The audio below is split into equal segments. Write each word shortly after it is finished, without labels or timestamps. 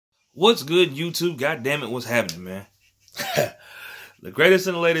What's good, YouTube? God damn it, what's happening, man? The greatest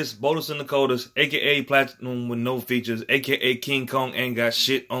and the latest, boldest and the coldest, aka Platinum with no features, aka King Kong ain't got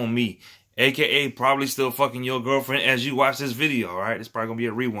shit on me, aka probably still fucking your girlfriend as you watch this video, alright? It's probably gonna be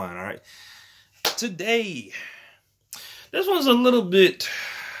a rewind, alright? Today, this one's a little bit...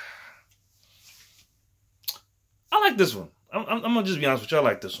 I like this one. I'm gonna just be honest with you, I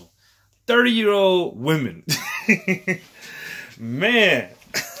like this one. 30-year-old women. Man.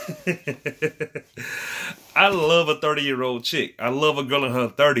 I love a 30-year-old chick. I love a girl in her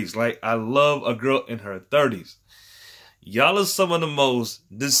 30s. Like, I love a girl in her 30s. Y'all are some of the most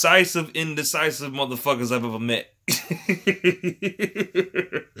decisive, indecisive motherfuckers I've ever met.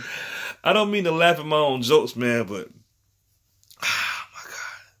 I don't mean to laugh at my own jokes, man, but oh my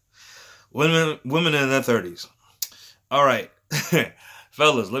God. Women in their 30s. All right.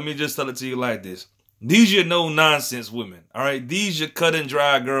 Fellas, let me just tell it to you like this. These your no-nonsense women, all right? These your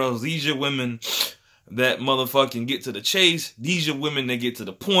cut-and-dry girls. These your women that motherfucking get to the chase. These your women that get to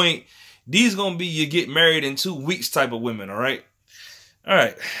the point. These gonna be you get married in 2 weeks type of women, all right? All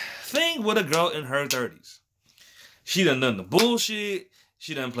right. Thing with a girl in her 30s. She done the bullshit.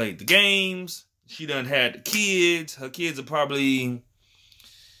 She done played the games. She done had the kids. Her kids are probably...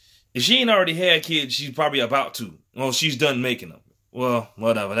 If she ain't already had kids, she's probably about to. Well, she's done making them. Well,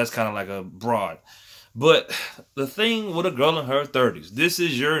 whatever. That's kind of like a broad. But the thing with a girl in her 30s, this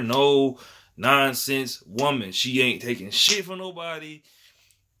is your no-nonsense woman. She ain't taking shit from nobody.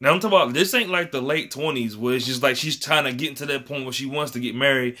 Now, I'm talking about, this ain't like the late 20s where it's just like she's trying to get to that point where she wants to get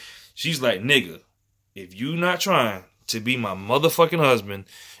married. She's like, nigga, if you not trying to be my motherfucking husband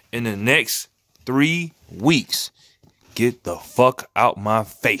in the next 3 weeks, get the fuck out my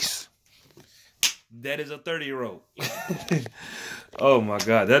face. That is a 30-year-old. Oh my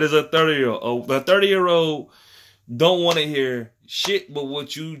God, that is a 30-year-old. Oh, a 30-year-old don't want to hear shit but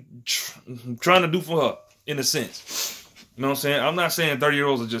what you trying to do for her, in a sense. You know what I'm saying? I'm not saying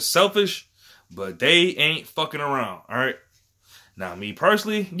 30-year-olds are just selfish, but they ain't fucking around, all right? Now, me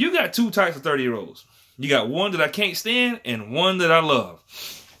personally, you got 2 types of 30-year-olds. You got one that I can't stand and one that I love.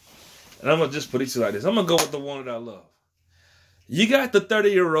 And I'm going to just put it to you like this. I'm going to go with the one that I love. You got the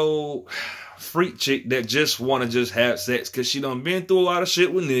 30-year-old... freak chick that just want to just have sex because she done been through a lot of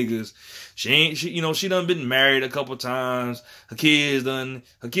shit with niggas. She done been married a couple times. Her kids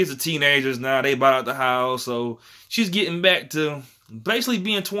are teenagers now. They bought out the house. So she's getting back to basically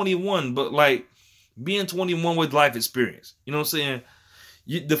being 21, but like being 21 with life experience. You know what I'm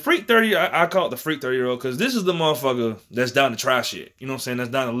saying? The freak 30, I call it the freak 30-year-old because this is the motherfucker that's down to try shit. You know what I'm saying? That's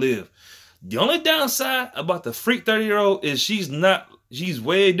down to live. The only downside about the freak 30-year-old is she's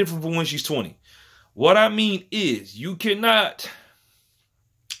way different from when she's 20. What I mean is, you gotta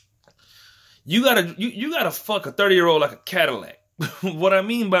fuck a 30-year-old like a Cadillac. What I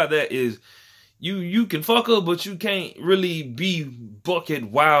mean by that is, you can fuck her, but you can't really be bucket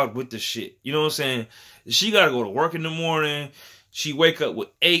wild with the shit. You know what I'm saying? She gotta go to work in the morning. She wake up with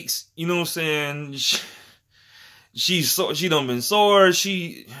aches. You know what I'm saying? She done been sore. I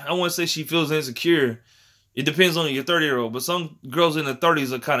want to say she feels insecure. It depends on your 30-year-old, but some girls in their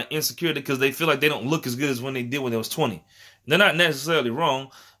 30s are kind of insecure because they feel like they don't look as good as when they did when they was 20. They're not necessarily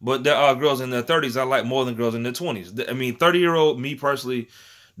wrong, but there are girls in their 30s I like more than girls in their 20s. I mean, 30-year-old, me personally,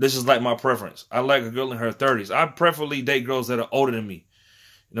 this is like my preference. I like a girl in her 30s. I preferably date girls that are older than me.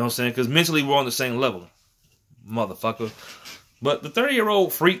 You know what I'm saying? Because mentally we're on the same level. Motherfucker. But the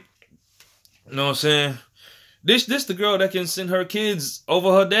 30-year-old freak, you know what I'm saying? This the girl that can send her kids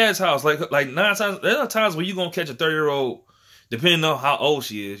over her dad's house. Like 9 times, there are times where you're going to catch a 30-year-old, depending on how old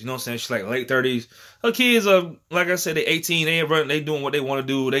she is. You know what I'm saying? She's like late 30s. Her kids are, like I said, they 18. They doing what they want to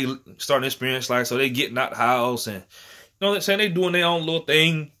do. They starting to experience life, so they getting out the house. And, you know what I'm saying? They doing their own little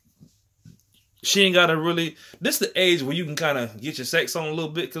thing. She ain't got to really, this is the age where you can kind of get your sex on a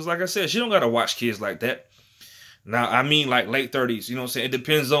little bit. Because like I said, she don't got to watch kids like that. Now, I mean like late 30s. You know what I'm saying? It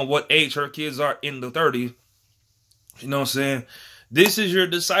depends on what age her kids are in the 30s. You know what I'm saying? This is your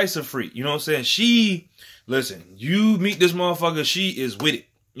decisive freak. You know what I'm saying? Listen, you meet this motherfucker, she is with it.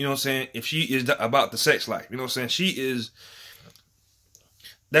 You know what I'm saying? If she is about the sex life. You know what I'm saying?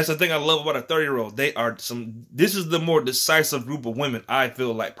 That's the thing I love about a 30-year-old. This is the more decisive group of women I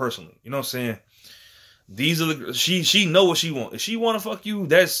feel like personally. You know what I'm saying? She know what she want. If she want to fuck you,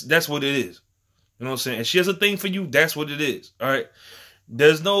 that's what it is. You know what I'm saying? If she has a thing for you, that's what it is. All right?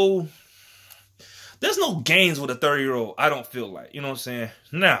 There's no games with a 30-year-old, I don't feel like. You know what I'm saying?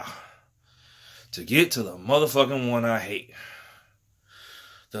 Now, to get to the motherfucking one I hate.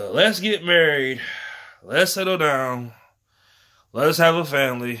 Let's get married. Let's settle down. Let's have a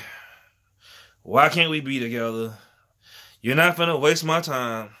family. Why can't we be together? You're not finna waste my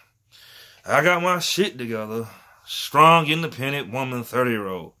time. I got my shit together. Strong, independent woman,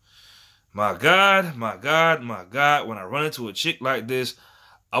 30-year-old. My God, my God, my God, when I run into a chick like this,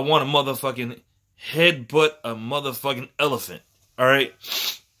 I want to motherfucking headbutt a motherfucking elephant. All right?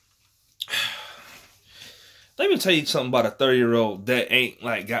 Let me tell you something about a 30-year-old that ain't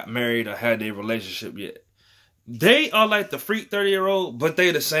like got married or had a relationship yet. They are like the freak 30-year-old, but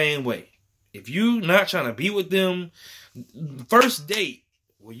they the same way. If you not trying to be with them, first date,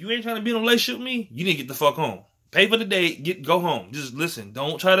 well, you ain't trying to be in a relationship with me, you need to get the fuck home. Pay for the date, go home. Just listen.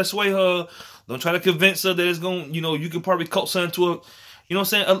 Don't try to sway her. Don't try to convince her that it's going, you can probably coax her into a, you know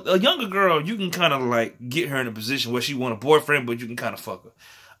what I'm saying? A younger girl, you can kind of like get her in a position where she want a boyfriend, but you can kind of fuck her.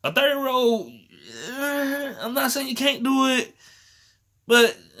 A 30-year-old, I'm not saying you can't do it,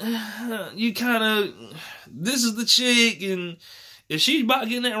 but you kind of, this is the chick, and if she's about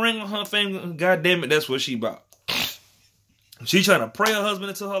getting that ring on her finger, God damn it, that's what she about. She trying to pray her husband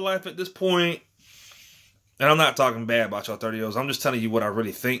into her life at this point. And I'm not talking bad about y'all 30-year-olds. I'm just telling you what I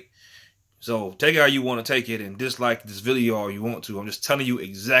really think. So take it how you want to take it and dislike this video all you want to. I'm just telling you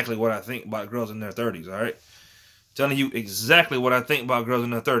exactly what I think about girls in their 30s, all right? Telling you exactly what I think about girls in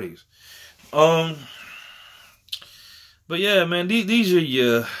their 30s. But yeah, man, these are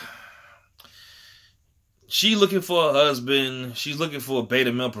your... She looking for a husband. She's looking for a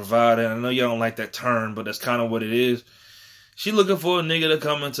beta male provider. I know y'all don't like that term, but that's kind of what it is. She looking for a nigga to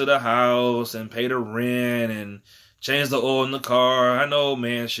come into the house and pay the rent and change the oil in the car. I know,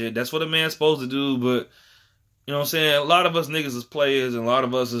 man, shit. That's what a man's supposed to do, but, you know what I'm saying? A lot of us niggas is players, and a lot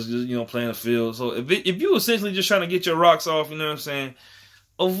of us is just, playing the field. So if you essentially just trying to get your rocks off, you know what I'm saying?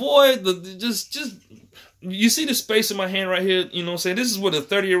 Avoid just you see the space in my hand right here, you know what I'm saying? This is what a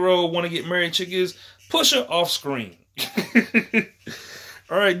 30-year-old want to get married chick is. Push her off screen.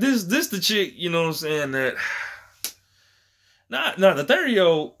 All right, this the chick, you know what I'm saying, that... Nah, the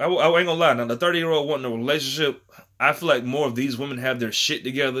 30-year-old, I ain't gonna lie, now the 30-year-old wanting a relationship, I feel like more of these women have their shit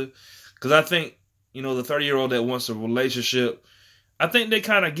together. Because I think, the 30-year-old that wants a relationship, I think they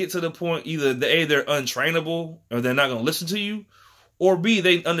kind of get to the point either A, they're untrainable, or they're not gonna listen to you, or B,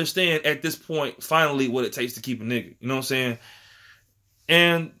 they understand at this point, finally, what it takes to keep a nigga. You know what I'm saying?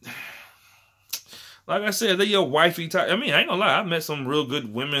 And... like I said, they're your wifey type. I mean, I ain't gonna lie. I met some real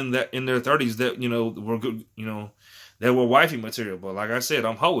good women that in their 30s that, were good, that were wifey material. But like I said,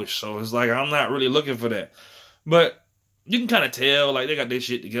 I'm hoish. So it's like, I'm not really looking for that. But you can kind of tell, like, they got their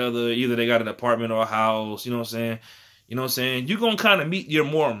shit together. Either they got an apartment or a house. You know what I'm saying? You're going to kind of meet your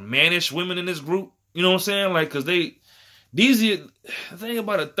more mannish women in this group. You know what I'm saying? Like, because the thing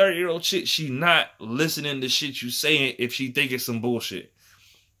about a 30-year-old chick, she not listening to shit you saying if she think it's some bullshit.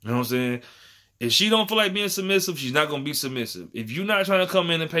 You know what I'm saying? If she don't feel like being submissive, she's not going to be submissive. If you're not trying to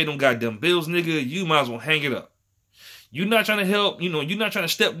come in and pay them goddamn bills, nigga, you might as well hang it up. You're not trying to help, you're not trying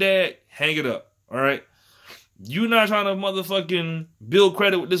to stepdad, hang it up, all right? You're not trying to motherfucking build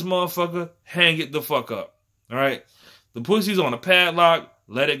credit with this motherfucker, hang it the fuck up, all right? The pussy's on a padlock,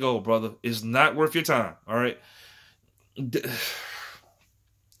 let it go, brother. It's not worth your time, all right?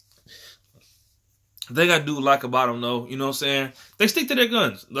 They got to do like about them, though. You know what I'm saying? They stick to their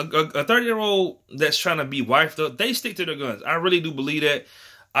guns. A 30-year-old that's trying to be wifed up, they stick to their guns. I really do believe that.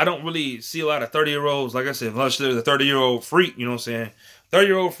 I don't really see a lot of 30-year-olds, like I said, unless they're the 30-year-old freak, you know what I'm saying?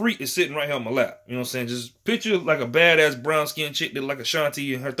 30-year-old freak is sitting right here on my lap. You know what I'm saying? Just picture like a badass brown-skinned chick that like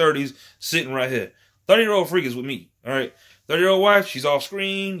Ashanti in her 30s sitting right here. 30-year-old freak is with me, all right? 30-year-old wife, she's off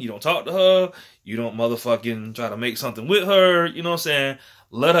screen. You don't talk to her. You don't motherfucking try to make something with her. You know what I'm saying?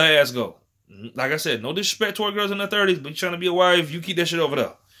 Let her ass go. Like I said, no disrespect to our girls in their 30s, but you trying to be a wife, you keep that shit over there.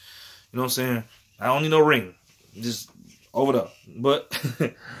 You know what I'm saying? I don't need no ring. Just over there. But,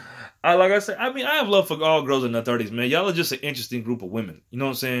 like I said, I mean, I have love for all girls in their 30s, man. Y'all are just an interesting group of women. You know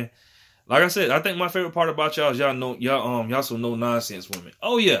what I'm saying? Like I said, I think my favorite part about y'all is y'all some no nonsense women.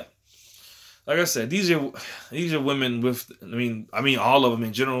 Oh yeah. Like I said, these are women with, I mean all of them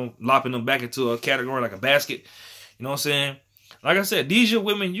in general, lopping them back into a category like a basket. You know what I'm saying? Like I said, these are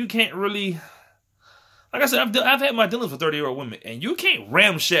women you can't really, like I said, I've had my dealings with 30-year-old women, and you can't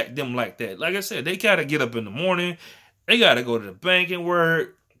ramshack them like that. Like I said, they gotta get up in the morning, they gotta go to the bank and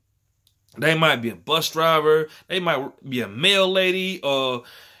work. They might be a bus driver, they might be a mail lady, or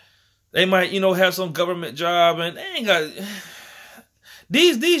they might, have some government job, and they ain't got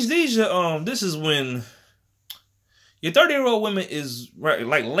this is when your 30-year-old women is right,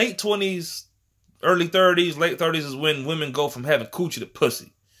 like late 20s, early 30s, late 30s is when women go from having coochie to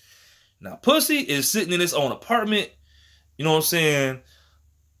pussy. Now, pussy is sitting in its own apartment, you know what I'm saying,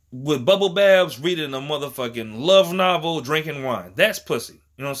 with bubble baths, reading a motherfucking love novel, drinking wine. That's pussy.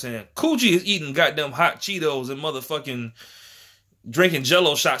 You know what I'm saying? Coochie is eating goddamn hot Cheetos and motherfucking drinking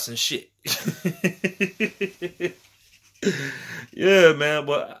Jello shots and shit. Yeah, man.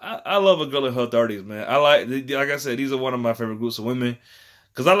 But I love a girl in her 30s, man. Like I said, these are one of my favorite groups of women.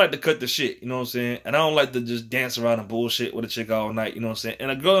 Because I like to cut the shit, you know what I'm saying? And I don't like to just dance around and bullshit with a chick all night, you know what I'm saying? And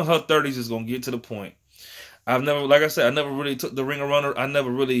a girl in her 30s is going to get to the point. Like I said, I never really took the ring around her. I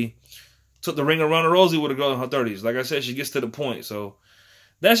never really took the ring around a Rosie with a girl in her 30s. Like I said, she gets to the point. So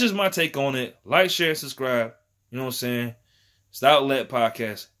that's just my take on it. Like, share, subscribe. You know what I'm saying? It's the Outlet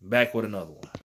Podcast. Back with another one.